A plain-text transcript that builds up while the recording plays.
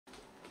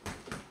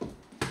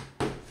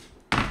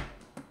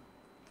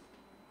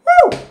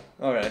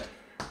Alright.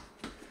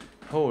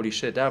 Holy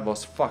shit, that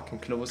was fucking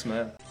close,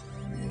 man.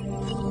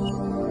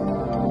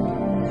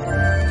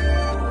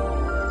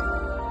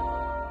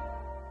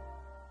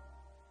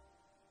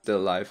 Still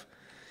alive.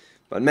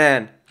 But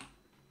man,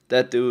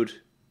 that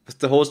dude was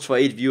the host for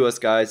 8 viewers,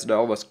 guys, and I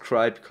almost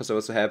cried because I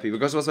was so happy.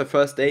 Because it was my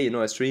first day, you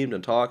know, I streamed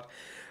and talked.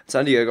 And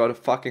suddenly I got a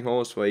fucking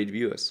host for 8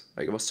 viewers.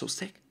 Like, it was so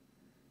sick.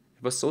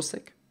 It was so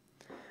sick.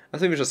 I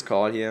think we just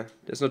call here.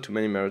 There's not too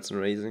many merits in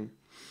raising.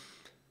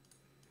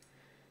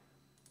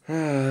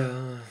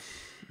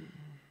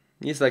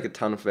 He's like a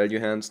ton of value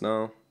hands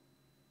now.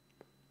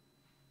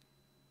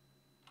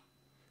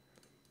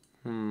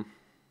 I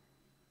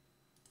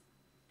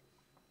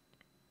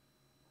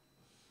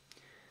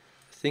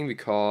think we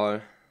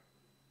call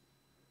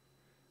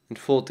and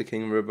fold the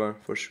king river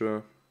for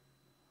sure.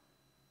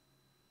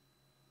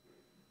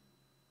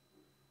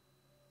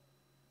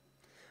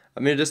 I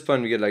mean, at this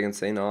point we get like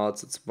insane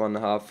odds. It's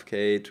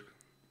 1.5k.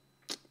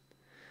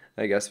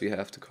 I guess we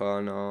have to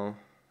call now.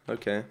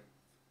 Okay.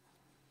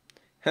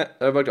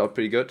 That worked out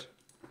pretty good.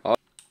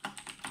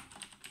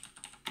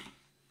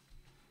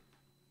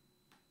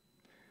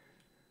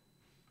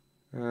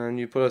 And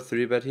you put a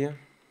 3-bet here.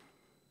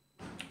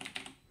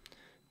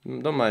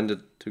 Don't mind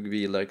it to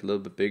be like a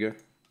little bit bigger.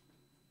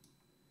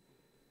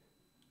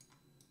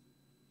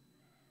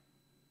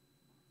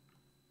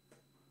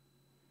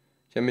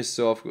 Ich habe mich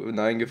so auf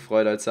Nein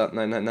gefreut, als ab.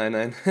 Nein.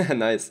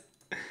 Nice.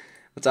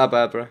 What's up,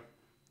 Abra?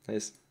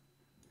 Nice.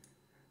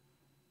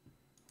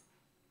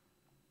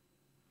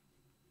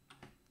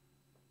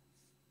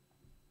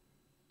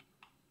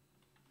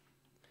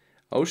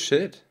 Oh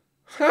shit.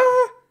 Ha!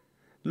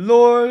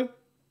 LOL.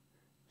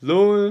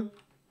 LOL.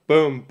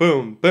 Boom,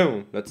 boom,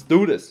 boom. Let's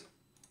do this.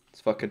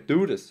 Let's fucking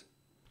do this.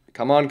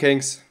 Come on,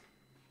 kings.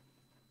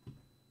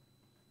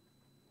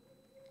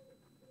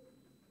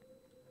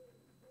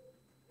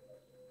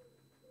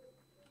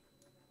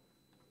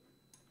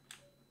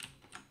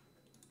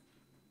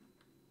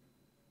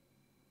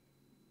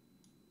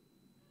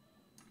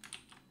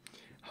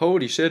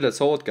 Holy shit, let's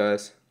hold,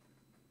 guys.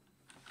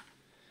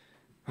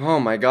 Oh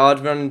my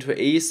god, run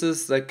into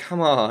aces? Like,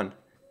 come on.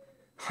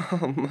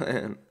 Oh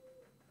man.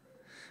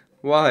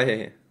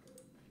 Why?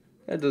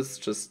 That is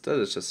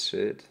just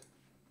shit.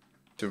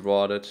 To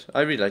rot it.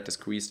 I really like the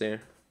squeeze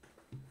there.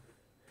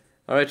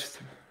 Alright,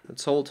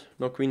 let's hold.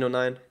 No queen, no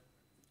 9.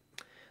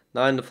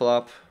 9 the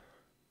flop.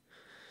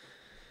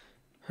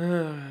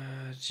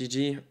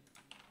 GG.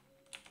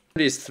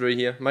 These 3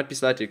 here. Might be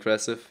slightly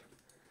aggressive.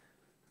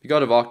 We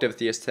got a walk there with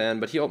the S10,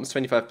 but he opens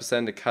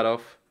 25% the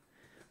cutoff.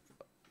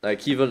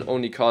 Like, he will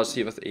only cause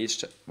here with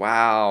H.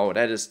 Wow,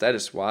 that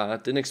is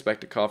wild. Didn't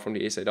expect a call from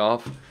the ace-8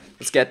 off.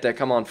 Let's get there.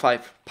 Come on,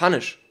 5.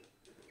 Punish.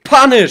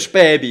 Punish,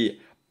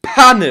 baby.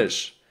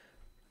 Punish.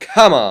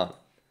 Come on.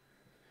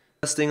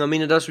 Last thing, I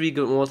mean, it does really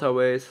good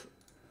multi-weight.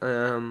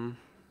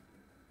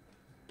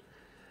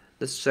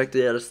 Let's check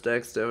the other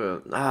stacks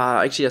there.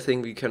 Actually, I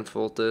think we can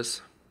fold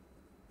this.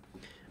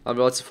 I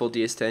will also fold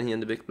the ace-10 here in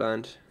the big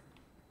blind.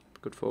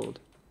 Good fold.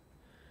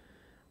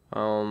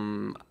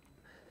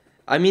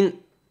 I mean,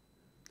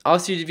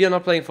 obviously we are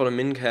not playing for the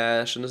min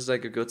cash, and this is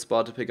like a good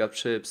spot to pick up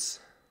chips.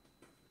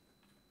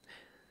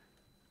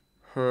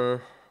 I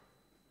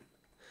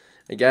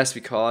guess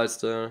we call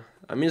still.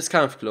 I mean, it's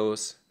kind of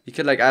close. We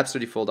could like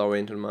absolutely fold our way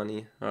into the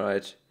money.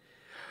 Alright.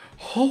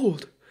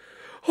 Hold!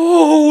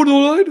 Hold the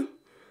line!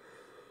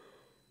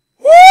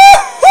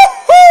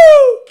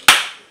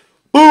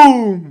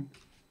 Boom!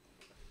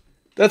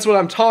 That's what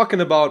I'm talking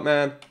about,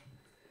 man.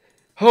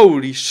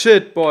 Holy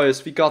shit,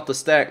 boys, we got the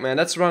stack, man.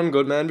 That's run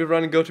good, man. We're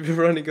running good,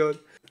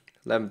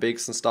 11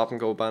 bigs and stop and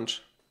go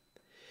bunch.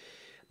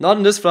 Not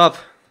in this flop.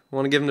 I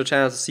want to give him the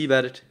chance to see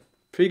bet it.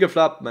 Pretty good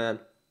flop, man.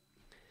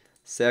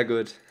 Sehr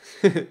good.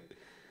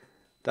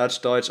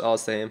 Dutch, Deutsch, all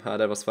same.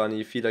 That was funny.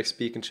 You feel like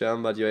speaking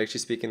German, but you're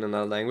actually speaking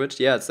another language.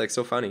 Yeah, it's like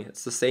so funny.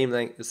 It's the same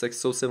thing. It's like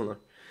so similar.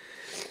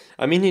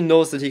 I mean, he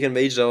knows that he can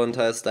major our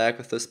entire stack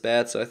with this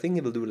bet, so I think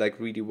he will do like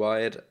really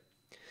wide.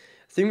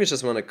 I think we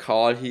just want to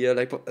call here,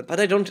 like, but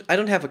I don't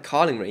have a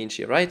calling range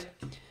here, right?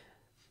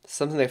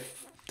 Something like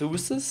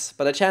deuces,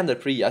 but I jammed a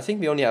pre. I think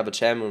we only have a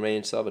jamming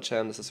range, so I will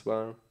jam this as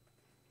well.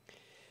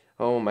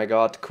 Oh my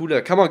god,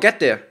 cooler! Come on, get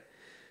there!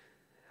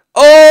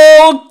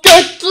 Oh,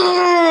 get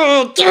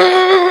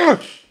there!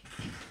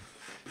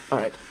 All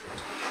right.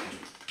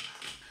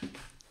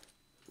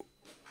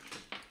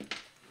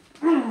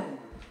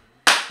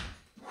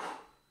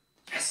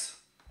 Yes,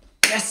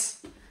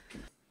 yes.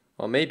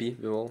 Or maybe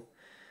we will.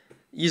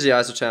 Easy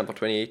ISO champ for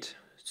 28.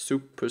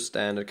 Super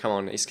standard. Come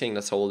on, ace king,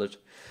 let's hold it.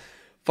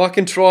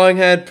 Fucking drawing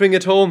hand, bring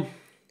it home.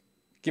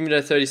 Give me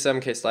that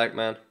 37k stack,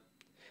 man.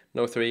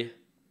 No 3.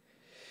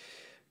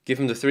 Give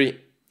him the 3.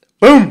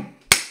 Boom!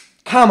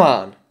 Come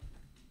on!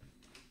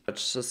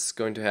 It's just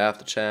going to have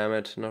to jam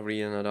it. Not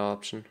really another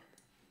option.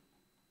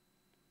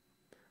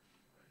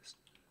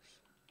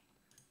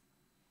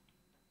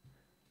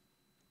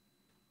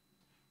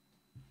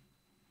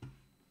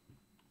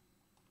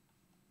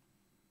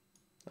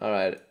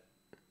 Alright.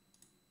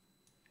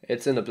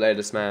 It's in the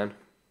playlist, man.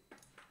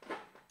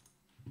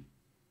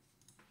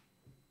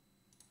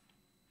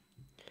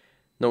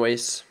 No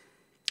ace.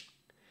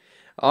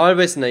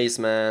 Always an ace,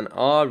 man.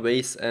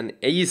 Always an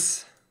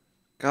ace.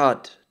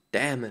 God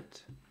damn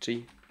it.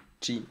 G.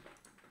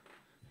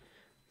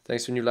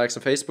 Thanks for new likes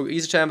on Facebook.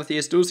 Easy champ with the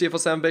ace deuce here for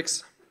 7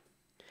 bigs.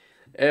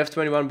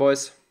 AF21,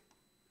 boys.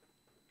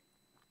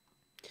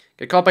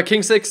 Get caught by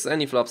king 6 and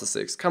he flops a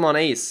 6. Come on,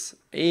 ace.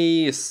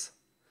 Ace.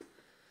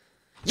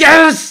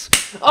 Yes!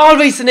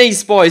 Always an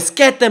ace, boys.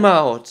 Get them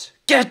out.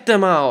 Get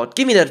them out.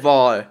 Give me that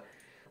ball.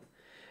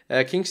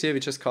 Kings here,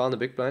 we just call in the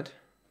big blind.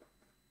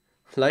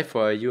 Life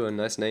for you, a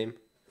nice name.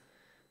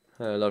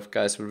 A lot of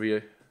guys will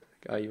really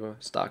guy you are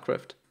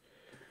StarCraft.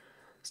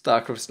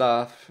 StarCraft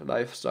staff.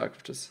 Life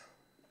StarCraft is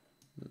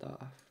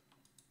laugh.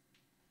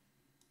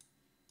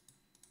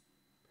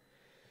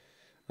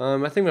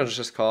 I think we'll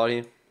just call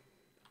here.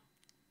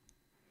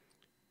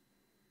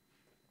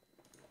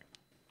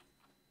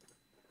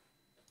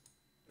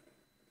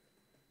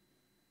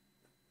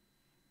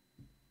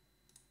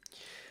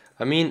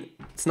 I mean,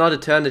 it's not a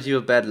turn that you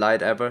have bad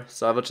light ever,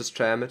 so I will just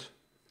jam it.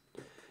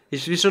 We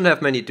shouldn't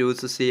have many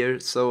deuces here,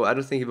 so I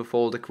don't think he will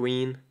fold a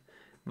queen.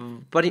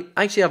 But he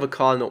actually have a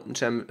call and open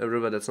jam a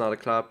river that's not a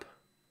club.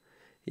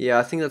 Yeah,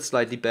 I think that's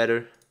slightly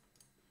better.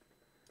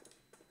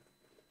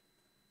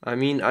 I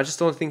mean, I just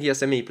don't think he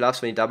has any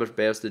bluffs when he double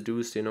bears the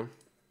deuce, you know.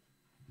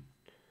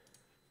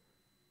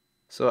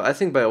 So I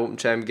think by open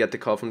jam we get the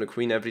call from the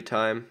queen every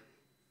time.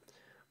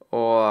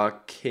 Or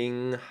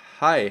king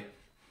high.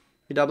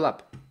 We double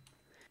up.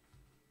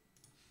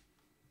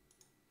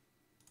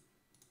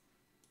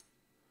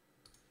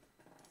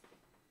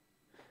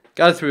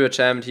 Got it through a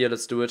jam here,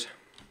 let's do it.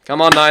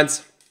 Come on,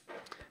 nines.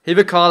 He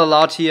will call a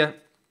lot here.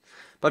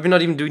 But we're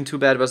not even doing too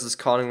bad versus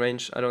calling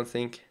range, I don't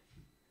think.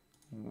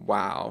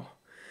 Wow.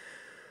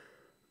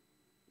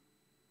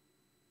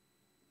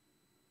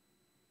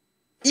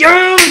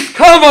 Yes!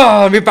 Come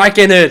on! We're back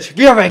in it!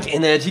 We are back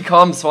in it! He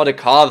comes for the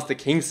call with the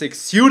king 6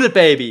 suited,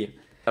 baby!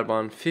 That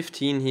one,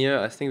 15 here.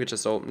 I think we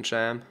just open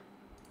jam.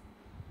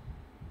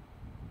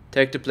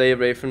 Take the play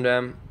away from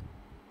them.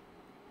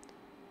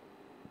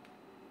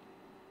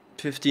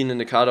 15 in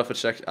the card off a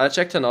check. I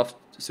checked an off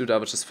suit, I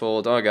would just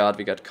fold. Oh god,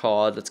 we got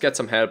caught. Let's get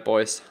some help,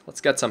 boys.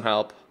 Let's get some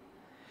help.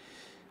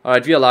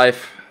 Alright, we are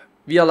live.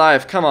 We are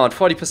live. Come on,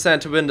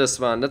 40% to win this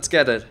one. Let's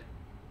get it.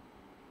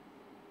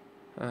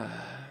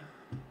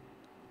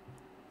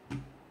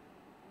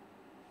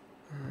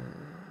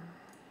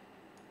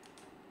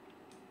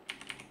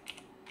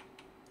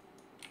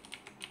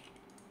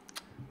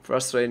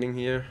 Frustrating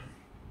here.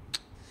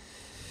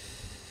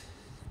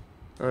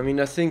 I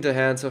mean, I think the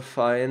hands are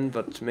fine,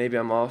 but maybe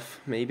I'm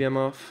off. Maybe I'm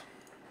off.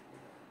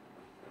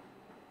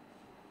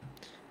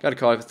 Gotta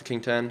call it with the king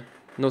 10.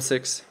 No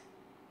 6.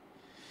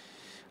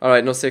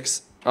 Alright, no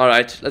 6.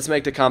 Alright, let's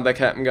make the comeback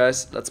happen,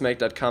 guys. Let's make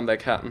that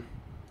comeback happen.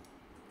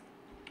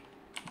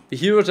 We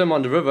heroed him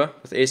on the river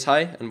with ace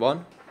high and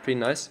 1. Pretty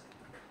nice.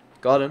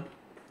 Got him.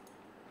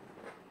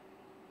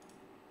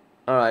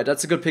 Alright,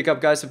 that's a good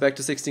pickup, guys. We're back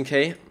to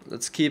 16k.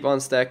 Let's keep on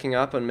stacking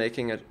up and make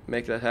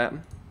that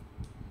happen.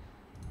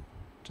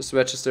 Just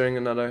registering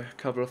another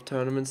couple of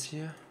tournaments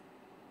here.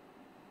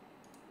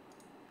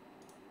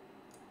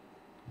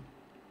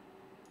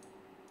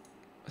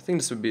 I think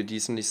this would be a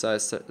decently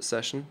sized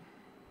session.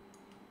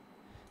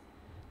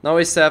 Now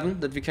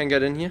a7 that we can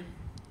get in here.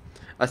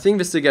 I think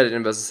we still get it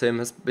in versus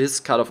him.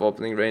 His cutoff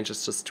opening range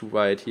is just too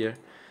wide here.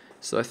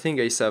 So I think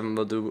a7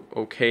 will do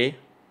okay.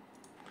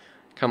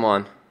 Come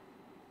on.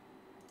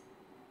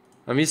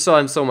 And we saw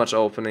him so much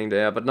opening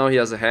there, but now he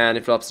has a hand,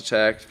 he flops a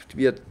check.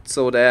 We are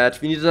so dead.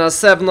 We need another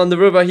 7 on the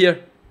river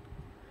here.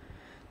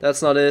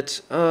 That's not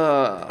it.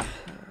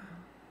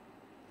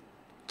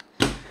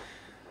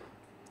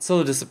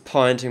 So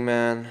disappointing,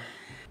 man.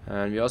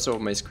 And we also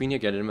open ace queen here,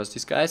 get in with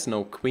these guys.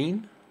 No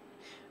queen.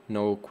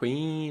 No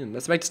queen.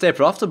 Let's make the stay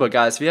profitable,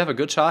 guys. We have a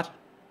good shot.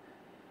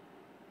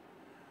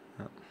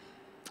 Oh,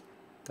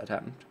 that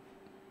happened.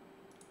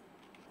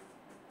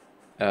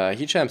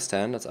 He jams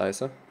 10, that's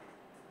ISO.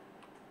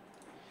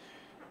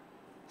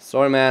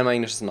 Sorry, man, my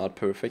English is not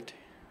perfect.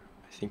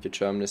 I think your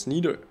German is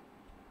neither.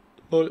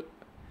 Oh.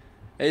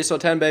 Ace or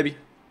 10, baby.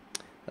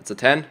 That's a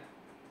 10.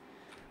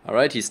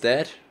 Alright, he's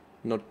dead.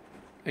 Not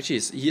actually,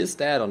 he is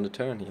dead on the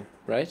turn here,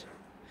 right?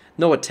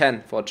 No, a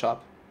 10 for a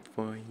chop.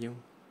 For you.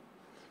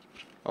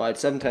 Alright,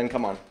 7-10,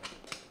 come on.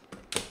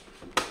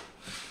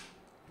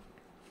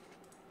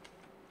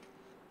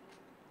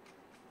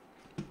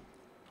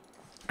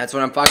 That's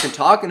what I'm fucking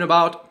talking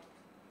about.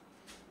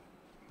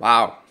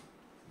 Wow.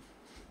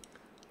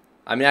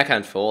 I mean, I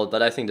can't fold,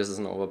 but I think this is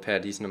an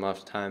overpair decent amount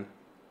of time.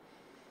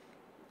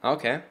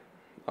 Okay.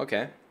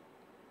 Okay.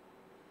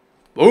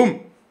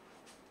 Boom!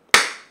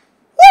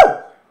 Woo!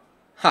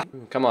 Ha!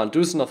 Come on,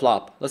 deuce and a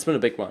flop. Let's win a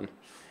big one.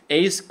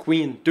 Ace,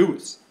 queen,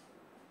 deuce.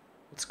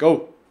 Let's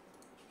go.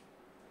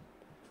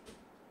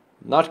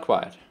 Not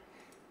quite.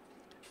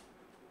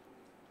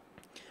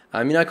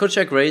 I mean, I could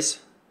check raise.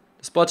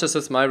 The spot just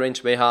hits my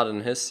range way harder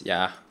than his.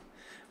 Yeah.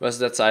 Versus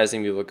that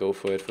sizing, we will go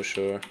for it for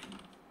sure.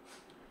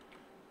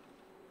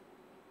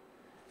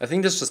 I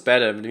think this is just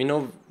better. We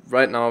know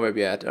right now where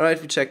we're at.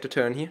 Alright, we check the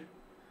turn here.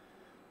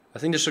 I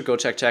think this should go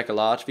check a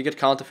lot. We get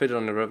counterfeited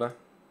on the river.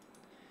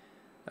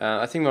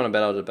 I think we want to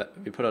bet out a bet.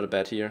 We put out a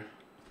bet here.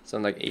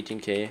 Something like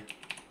 18k.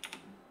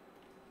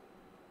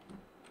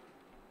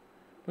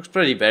 Looks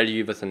pretty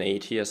value with an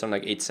 8 here.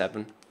 Something like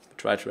 8-7.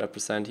 Try to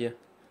represent here.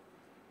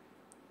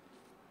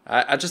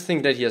 I just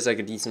think that he has like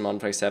a decent amount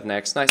for like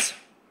 7x. Nice.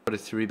 Put a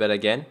 3-bet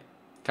again.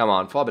 Come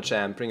on, 4-bet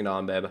champ. Bring it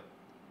on, baby.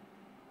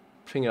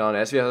 Bring it on.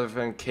 As we have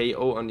a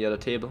KO on the other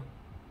table.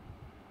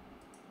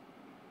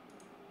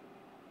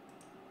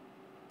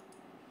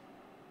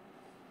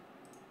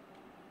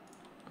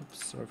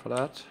 Oops, sorry for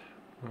that.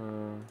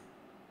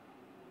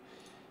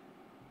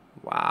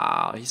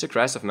 Wow, he's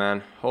aggressive,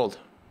 man. Hold.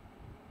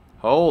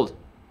 Hold.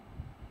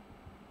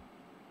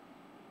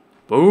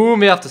 Boom,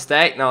 we have to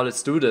stack now.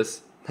 Let's do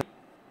this.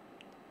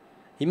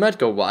 He might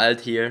go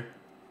wild here.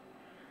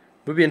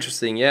 Would be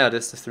interesting. Yeah,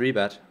 this is the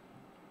 3-bet.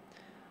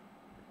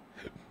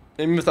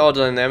 Even without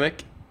the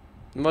dynamic.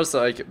 Most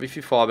like if we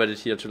 4-bet it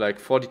here to like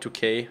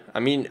 42k. I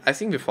mean, I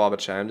think we 4-bet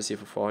champ this here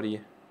for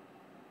 40.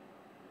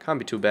 Can't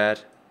be too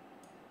bad.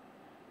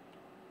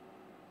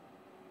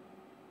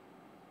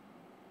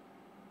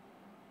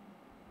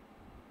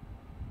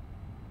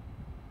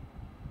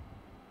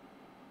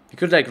 You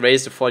could like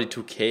raise the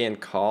 42k and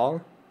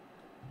call.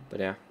 But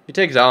yeah, we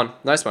take it down.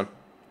 Nice one.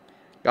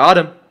 Got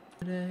him.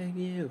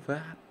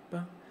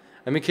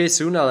 I mean,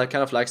 K-Suna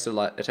kind of likes to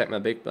attack my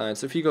big blind.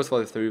 So if he goes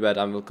for the 3-bet,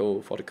 I will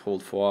go for the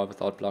cold 4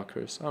 without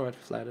blockers. Alright,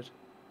 flatted.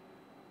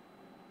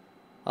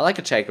 I like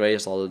a check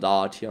raise a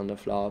lot here on the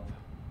flop.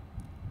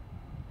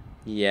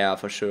 Yeah,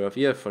 for sure.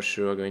 We are for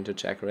sure going to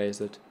check raise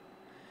it.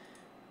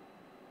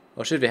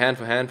 Or should we hand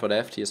for the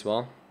FT as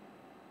well?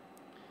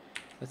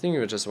 I think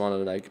we just want to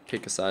like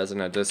pick a size,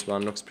 and this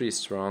one looks pretty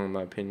strong in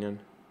my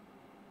opinion.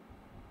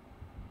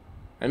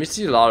 And we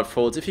see a lot of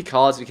folds. If he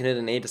calls, we can hit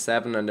an 8 or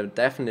 7 and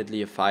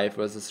definitely a 5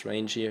 versus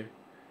range here.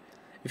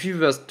 If he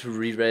was to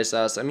re-raise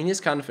us, I mean he's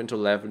kind of into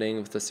leveling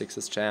with the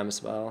 6's jam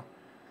as well.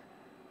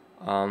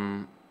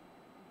 I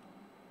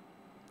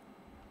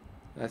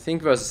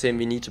think versus him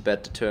we need to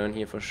bet the turn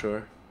here for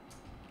sure.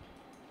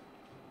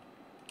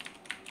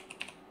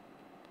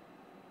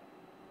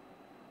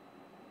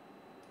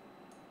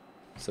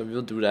 So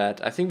we'll do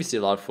that. I think we see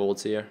a lot of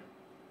folds here.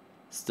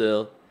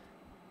 Still.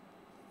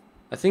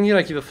 I think he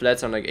like keep a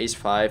flats on like ace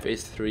 5,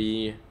 ace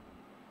 3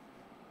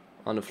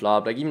 on the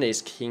flop. Like even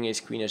ace king,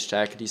 ace queen, ace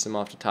jack a decent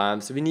amount of the time.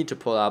 So we need to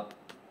pull up.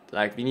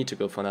 Like we need to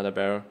go for another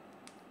barrel.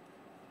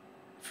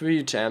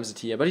 3 jams it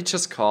here. But he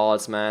just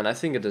calls, man. I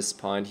think at this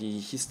point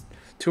he's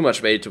too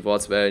much weight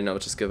towards where, you know,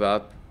 just give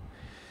up.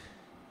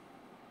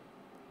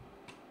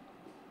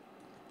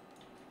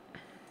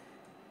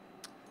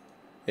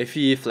 If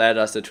he flat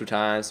us the 2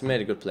 times, made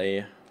a good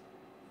play.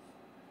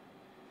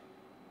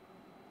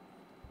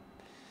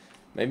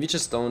 Maybe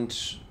just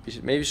don't.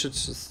 Maybe we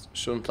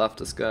shouldn't bluff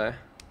this guy.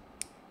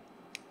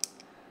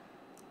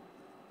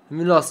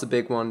 We lost the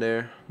big one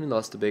there. We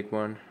lost the big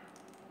one.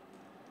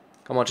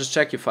 Come on, just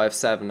check your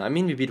 5-7. I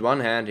mean, we beat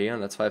one hand here,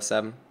 and that's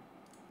 5-7.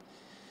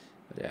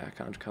 But yeah, I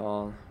can't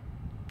call.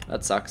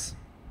 That sucks.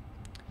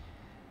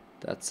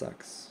 That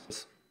sucks.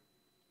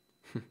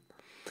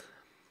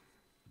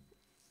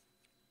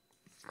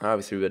 We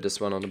 3-bet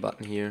this one on the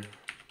button here.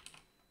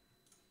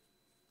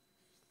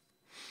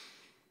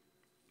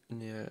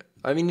 Yeah,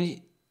 I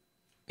mean,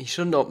 he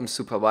shouldn't open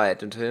super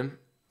wide into him.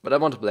 But I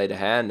want to play the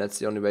hand, that's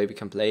the only way we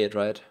can play it,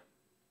 right?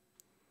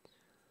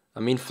 I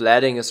mean,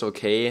 flatting is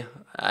okay.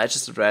 I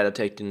just would rather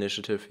take the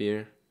initiative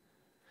here.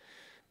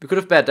 We could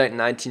have bet like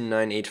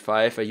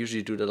 19-9-8-5. I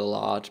usually do that a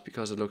lot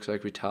because it looks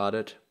like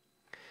retarded.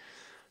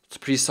 It's a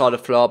pretty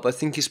solid flop. I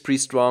think he's pretty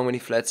strong when he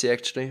flats here,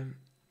 actually.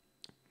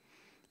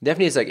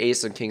 Definitely has like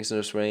ace and kings in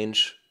his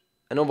range.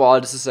 And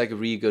overall, this is like a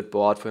really good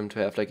board for him to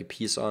have like a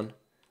piece on.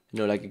 You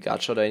know, like a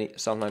gut shot or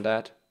something like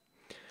that.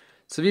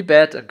 So we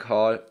bet and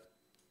call.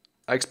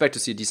 I expect to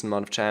see a decent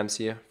amount of jams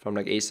here from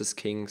like aces,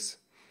 kings,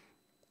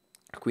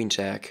 queen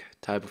jack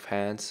type of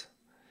hands.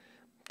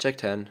 Jack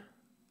 10.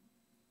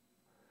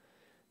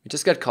 We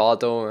just get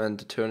called though, and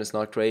the turn is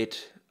not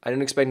great. I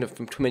don't expect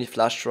too many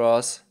flush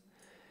draws.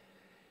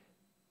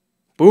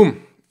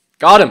 Boom!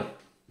 Got him!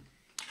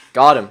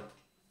 Got him!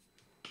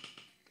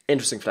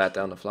 Interesting flat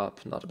down the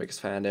flop. Not the biggest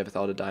fan there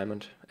without a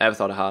diamond.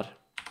 Without a heart.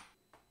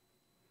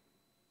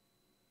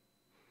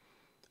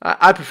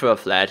 I prefer a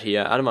flat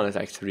here. I don't want to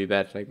like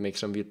 3-bet, like make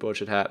some weird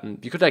bullshit happen.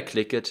 You could like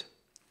click it,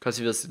 because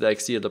you will like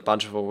see a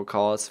bunch of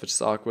overcalls, which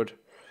is awkward.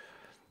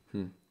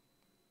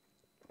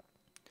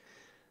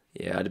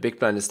 Yeah, the big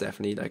blind is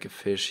definitely like a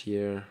fish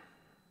here.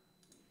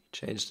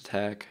 Change the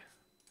tag.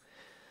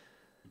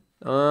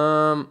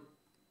 I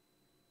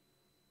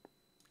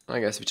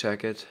guess we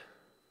check it.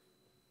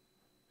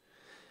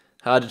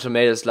 How the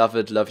tomatoes love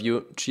it, love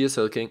you. Cheers,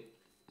 Hilking.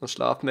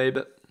 Schlaf,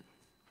 maybe.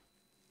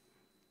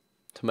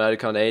 Tomato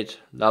count 8.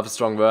 Love is a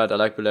strong word. I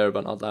like Buehlero,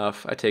 but not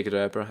love. I take it,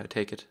 rapper. I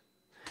take it.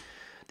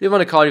 Do you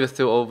want to call you with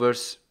 2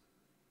 overs?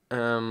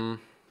 Problem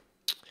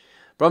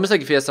is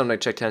like if he has something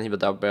like check 10, he would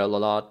double barrel a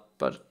lot.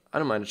 But I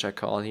don't mind a check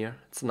call here.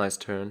 It's a nice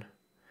turn.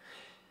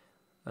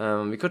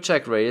 We could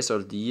check raise or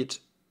lead.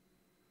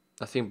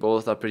 I think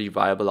both are pretty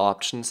viable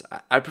options.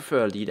 I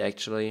prefer a lead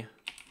actually.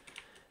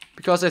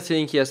 Because I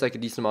think he has like a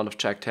decent amount of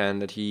check 10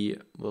 that he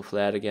will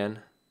flat again.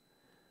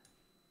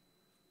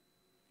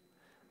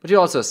 But he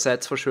also has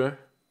sets for sure.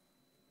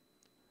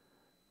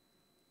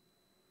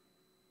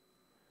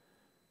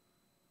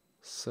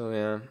 So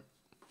yeah.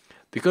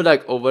 We could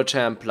like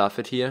overjam bluff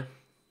it here.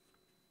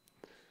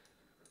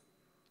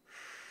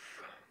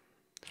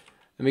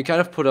 And we kind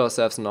of put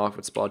ourselves in an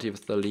awkward spot here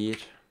with the lead.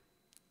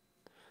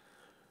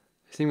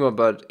 I think we're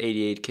about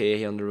 88k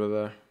here on the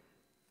river.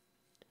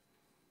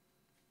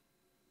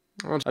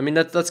 I mean,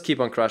 let's keep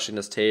on crushing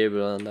this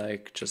table and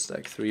like just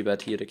like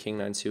 3-bet here the king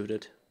 9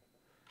 suited.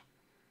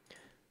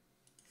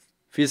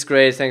 Feels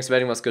great, thanks,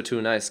 betting was good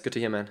too, nice, good to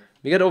hear, man.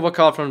 We get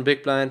overcalled from the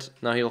big blind,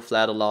 now he'll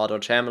flat a lot or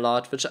jam a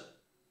lot, which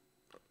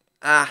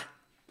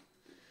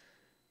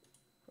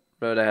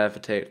rather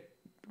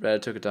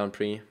took it down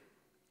pre.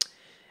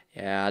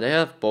 Yeah, they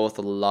have both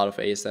a lot of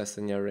aces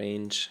in their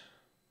range.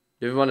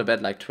 Do we want to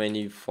bet like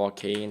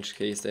 24k in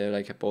case they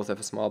like both have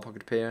a small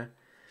pocket pair?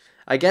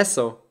 I guess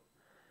so.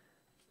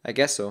 I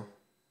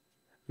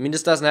mean,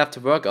 this doesn't have to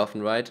work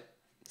often, right?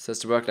 This has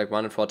to work like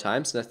 1 in 4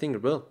 times, and I think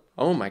it will.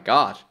 Oh my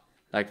god.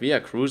 Like, we are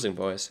cruising,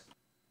 boys.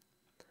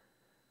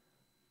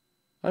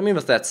 I mean,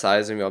 with that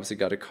sizing, we obviously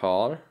got a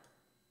call.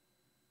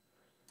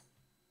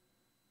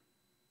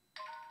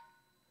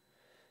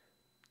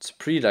 It's a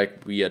pretty,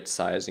 like, weird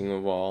sizing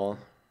overall.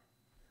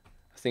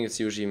 I think it's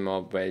usually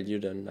more value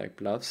than, like,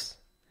 bluffs.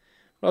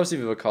 But obviously,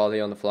 we will call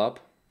here on the flop.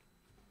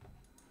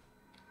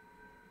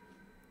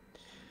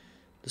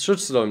 This should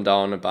slow him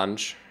down a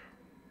bunch.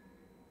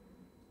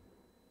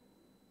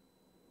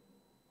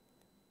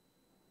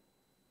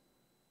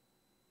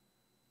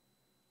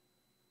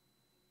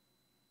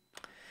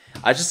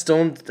 I just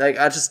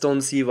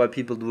don't see why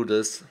people do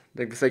this.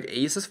 Like with like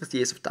aces with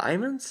the ace of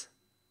diamonds?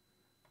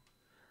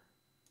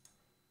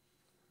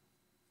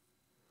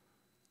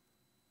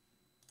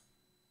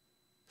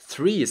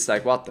 Three is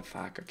like, what the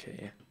fuck,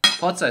 okay.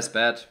 Pot size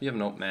bet, we have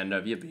no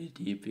mana, we are pretty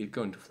deep, we're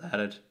going to flat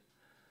it.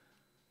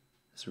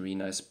 It's a really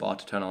nice spot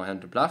to turn our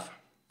hand to bluff.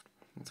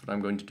 That's what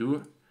I'm going to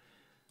do.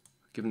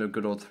 Give him a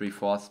good old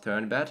 3/4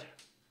 turn bet.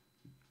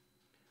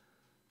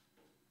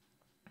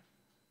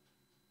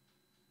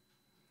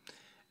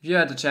 If you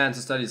had the chance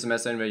to study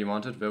semester anywhere you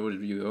wanted, where would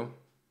you go?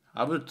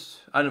 I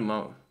don't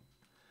know.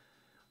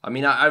 I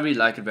mean, I really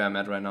like it where I'm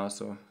at right now,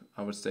 so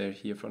I would stay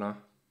here for now.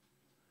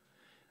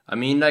 I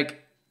mean,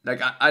 like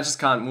I just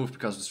can't move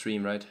because of the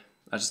stream, right?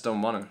 I just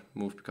don't want to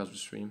move because of the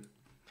stream.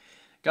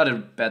 Gotta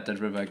bet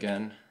that river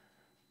again.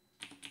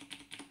 You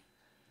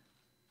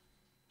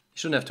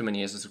shouldn't have too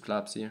many aces of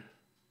clubs here.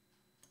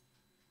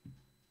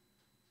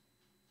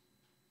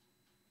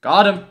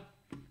 Got him!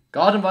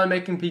 Got him while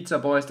making pizza,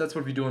 boys. That's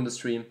what we do on the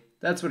stream.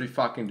 That's what we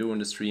fucking do on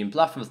the stream.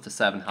 Bluff with the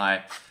 7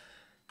 high.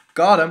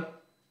 Got him!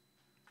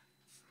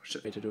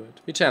 Shit, way to do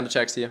it. We jam the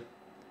checks here.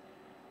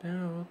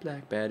 Barrel,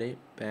 black Betty.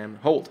 Bam.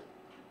 Hold.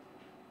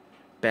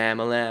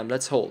 Bam-a-lam.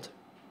 Let's hold.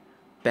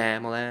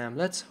 Bam-a-lam.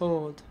 Let's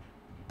hold.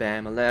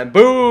 Bam-a-lam.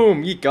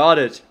 Boom! You got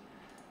it.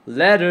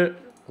 Ladder.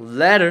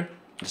 Ladder.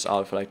 Just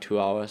out for like 2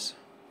 hours.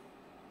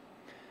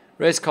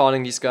 Ray's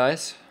calling these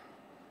guys.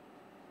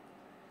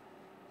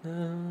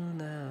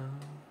 No.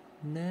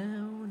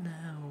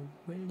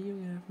 Will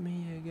you have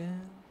me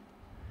again?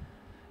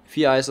 If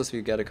he eyes us,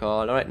 we get a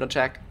call. Alright, no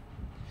check.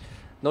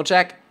 No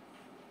check.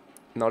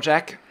 No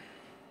check.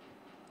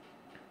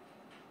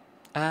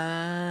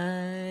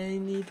 I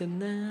need to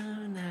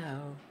know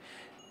now.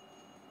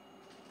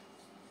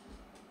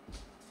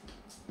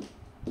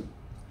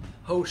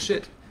 Oh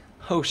shit.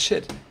 Oh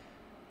shit.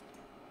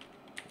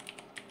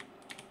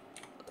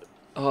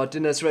 Oh,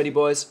 dinner's ready,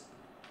 boys.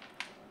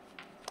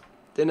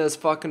 Dinner's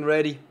fucking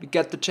ready. We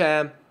get the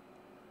jam.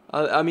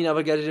 I mean, I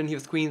will get it in here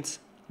with queens.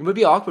 It would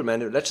be awkward,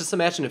 man. Let's just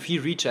imagine if he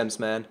rejams,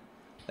 man.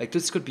 Like,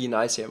 this could be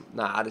nice here.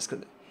 Nah, this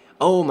could...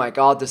 Oh my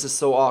god, this is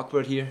so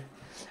awkward here.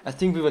 I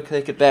think we will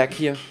click it back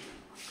here.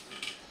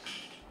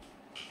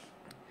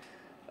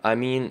 I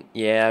mean,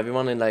 yeah, we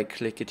want to, like,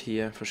 click it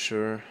here for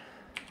sure.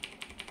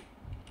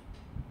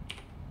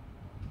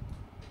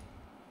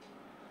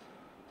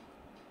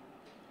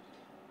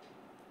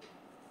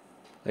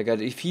 Like,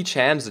 if he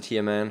jams it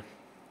here, man.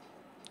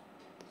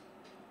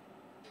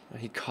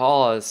 He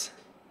calls.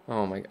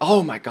 Oh my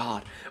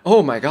god.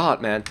 Oh my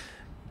god, man.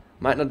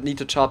 Might not need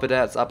to chop it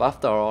ads up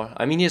after all.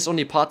 I mean, he has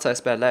only pot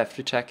size bet left.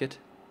 We check it.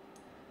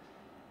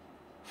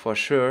 For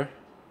sure.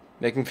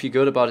 Make him feel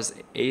good about his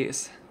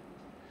ace.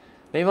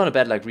 Maybe want to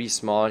bet like really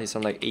small. He's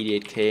on like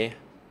 88k.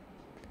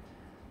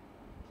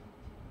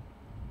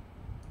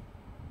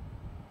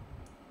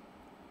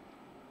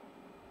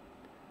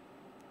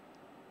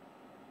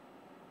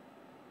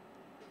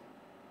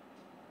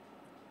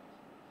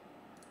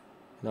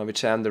 Now we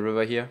jam the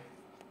river here.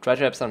 Try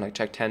to have something like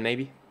check 10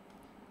 maybe.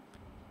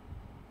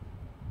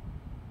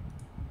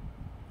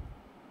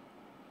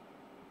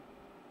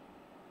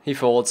 He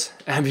folds.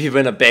 And we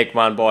win a big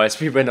one, boys.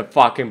 We win a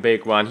fucking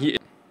big one.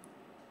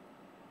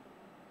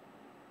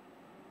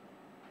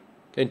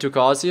 Getting 2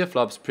 calls here.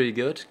 Flop's pretty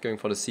good. Going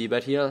for the C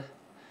bet here.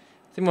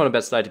 I think we want to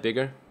bet slightly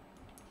bigger.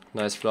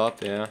 Nice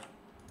flop, yeah.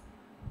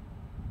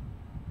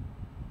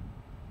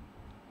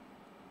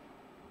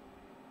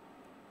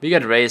 We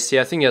get raised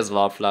here. I think he has a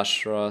lot of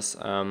flush draws.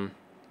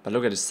 But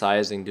look at his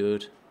sizing,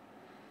 dude.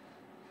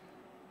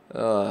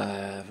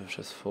 Oh, we'll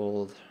just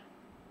fold.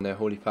 No,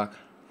 holy fuck.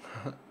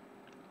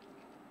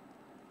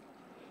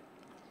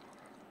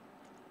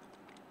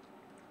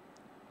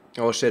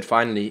 Oh shit,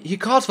 finally. He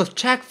calls with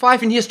Jack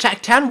 5 and he has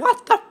Jack 10?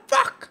 What the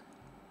fuck?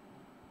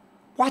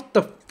 What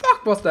the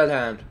fuck was that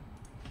hand?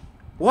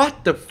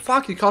 What the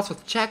fuck? He calls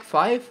with Jack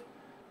 5?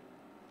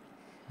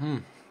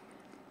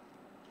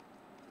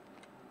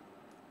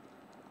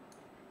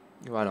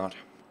 Why not?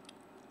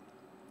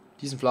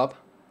 Decent flop.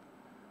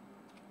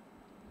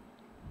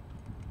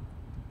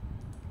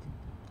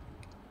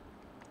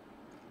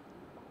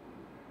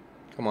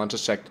 Come on,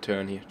 just check the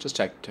turn here. Just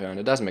check the turn.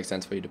 It doesn't make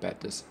sense for you to bet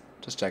this.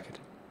 Just check it.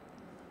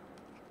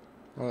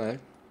 Alright.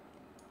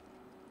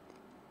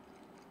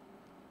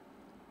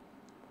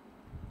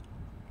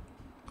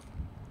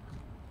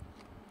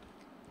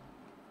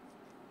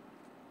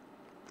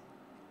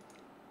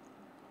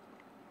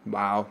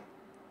 Wow.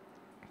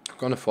 I'm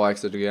gonna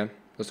 4x it again.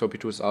 Let's hope he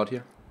 2 is out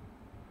here.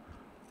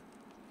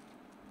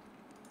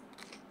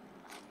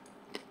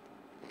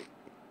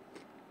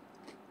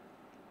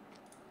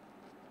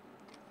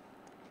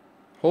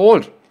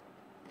 Hold!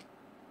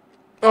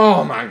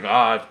 Oh my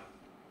god!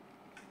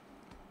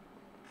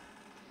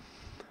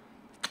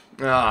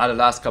 Ah, the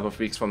last couple of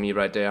weeks for me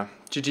right there.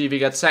 GG, we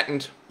got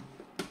second.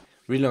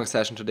 Really long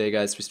session today,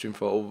 guys. We streamed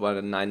for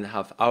over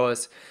 9.5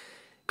 hours.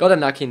 Got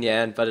unlucky in the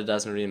end, but it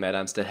doesn't really matter.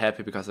 I'm still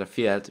happy because I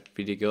feel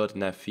really good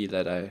and I feel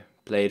that I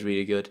played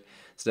really good.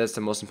 So that's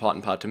the most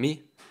important part to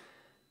me.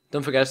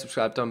 Don't forget to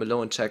subscribe down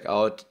below and check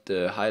out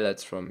the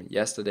highlights from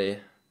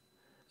yesterday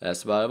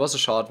as well. It was a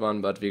short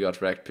one, but we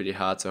got wrecked pretty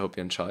hard, so I hope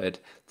you enjoyed.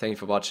 Thank you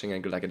for watching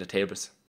and good luck at the tables.